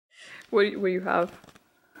What do you have?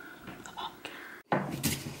 A pumpkin.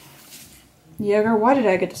 Jaeger, why did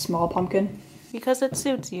I get the small pumpkin? Because it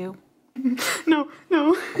suits you. No.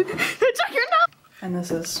 It's like you're not. And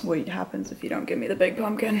this is what happens if you don't give me the big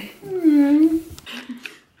pumpkin.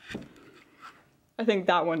 I think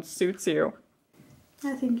that one suits you.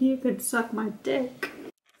 I think you could suck my dick.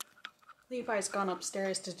 Levi's gone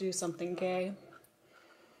upstairs to do something gay.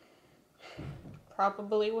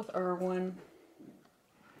 Probably with Erwin.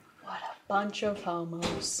 What a bunch of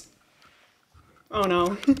homos. Oh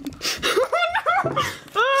no.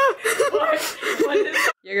 What is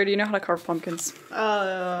Jaeger, do you know how to carve pumpkins?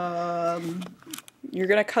 You're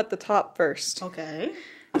gonna cut the top first. Okay.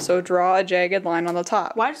 So draw a jagged line on the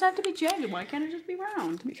top. Why does it have to be jagged? Why can't it just be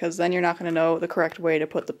round? Because then you're not gonna know the correct way to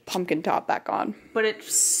put the pumpkin top back on. But it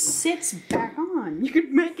sits back on. You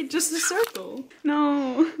could make it just a circle.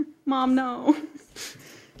 No. Mom, no.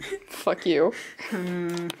 Fuck you.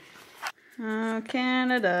 Oh,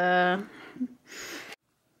 Canada.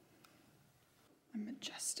 I'm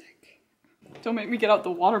majestic. Don't make me get out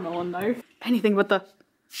the watermelon knife. Anything but the...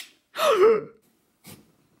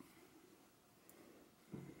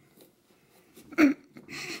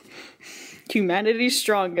 Humanity's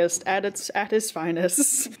strongest at his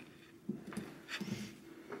finest.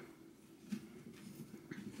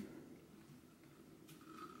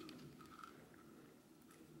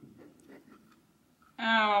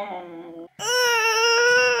 Ow.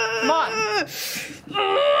 Come on.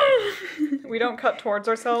 We don't cut towards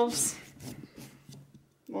ourselves.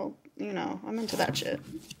 Well, you know, I'm into that shit.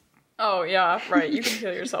 Oh yeah, right. You can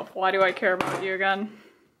heal yourself. Why do I care about you again?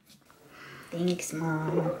 Thanks,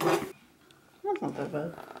 Mom. That's not that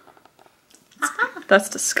bad. That's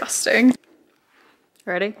disgusting.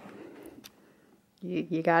 Ready?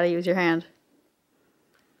 You gotta use your hand.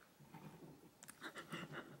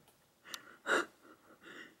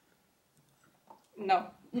 No.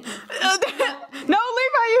 No,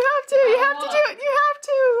 Levi, you have to! You have to do it! You have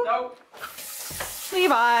to! Nope.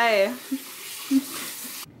 Levi!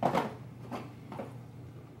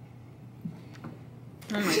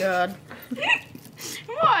 Oh my god.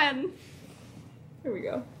 Come on. Here we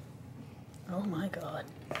go. Oh my god.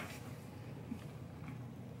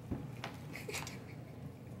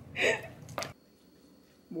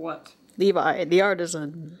 What? Levi, the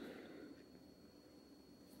artisan.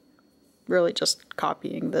 Really just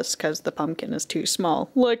copying this because the pumpkin is too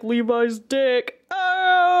small. Like Levi's dick.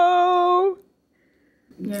 Oh!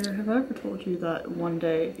 Yeah, have I ever told you that one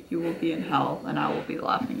day you will be in hell and I will be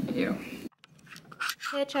laughing at you?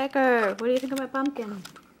 Hey, Checker, what do you think of my pumpkin?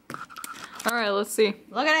 Alright, let's see.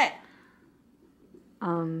 Look at it!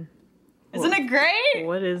 Isn't it great?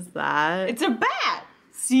 What is that? It's a bat!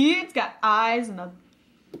 See, it's got eyes and a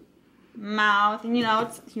mouth, and you know,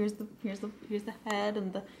 it's here's the head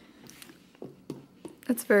and the...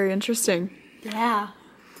 It's very interesting. Yeah.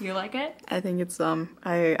 You like it? I think it's,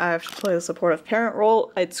 I have to play the supportive parent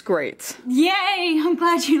role. It's great. Yay! I'm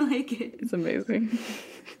glad you like it. It's amazing.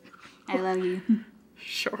 I love you.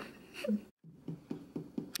 Sure.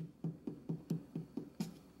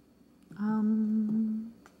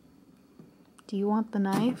 Do you want the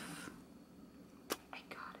knife? I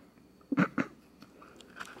got it.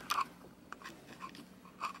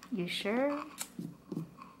 You sure?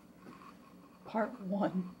 Part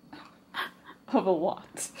 1 of a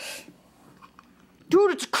lot.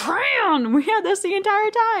 Dude, it's a crayon! We had this the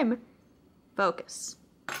entire time! Focus.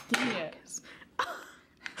 Yes.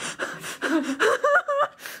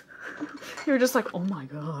 You're just like, oh my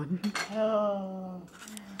god. Oh.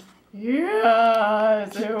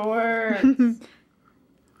 Yes, it works.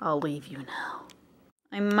 I'll leave you now.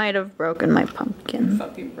 I might have broken my pumpkin. You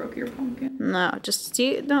fucking broke your pumpkin. No, just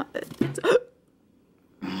see, no. It's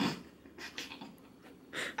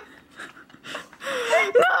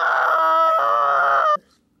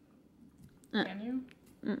no! Can you?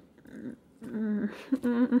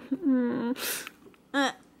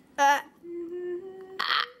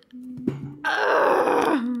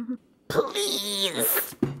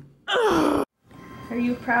 Please. Are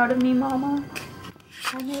you proud of me, Mama?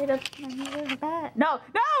 I made a bat. No,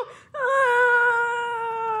 no!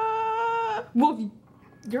 Well,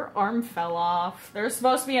 your arm fell off. There's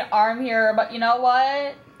supposed to be an arm here, but you know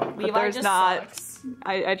what? Levi just sucks.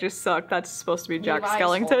 I just suck. That's supposed to be Jack Levi's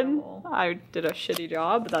Skellington. horrible. I did a shitty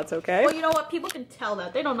job, but that's okay. Well, you know what? People can tell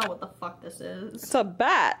that. They don't know what the fuck this is. It's a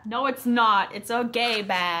bat. No, it's not. It's a gay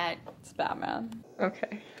bat. It's Batman.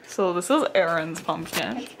 Okay, so this is Eren's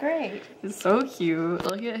pumpkin. It's great. It's so cute.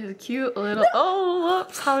 Look at his cute little... Oh,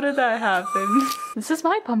 whoops. How did that happen? This is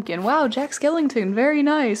my pumpkin. Wow, Jack Skellington. Very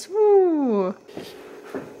nice. Woo.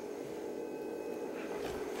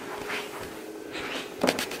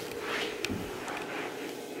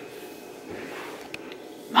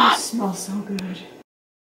 smells so good.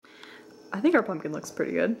 I think our pumpkin looks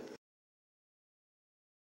pretty good.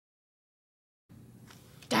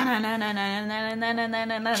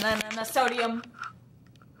 Sodium.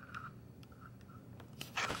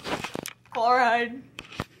 Chloride.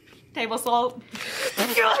 Table salt.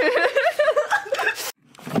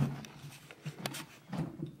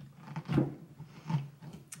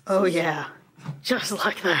 Oh yeah, just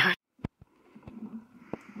like that.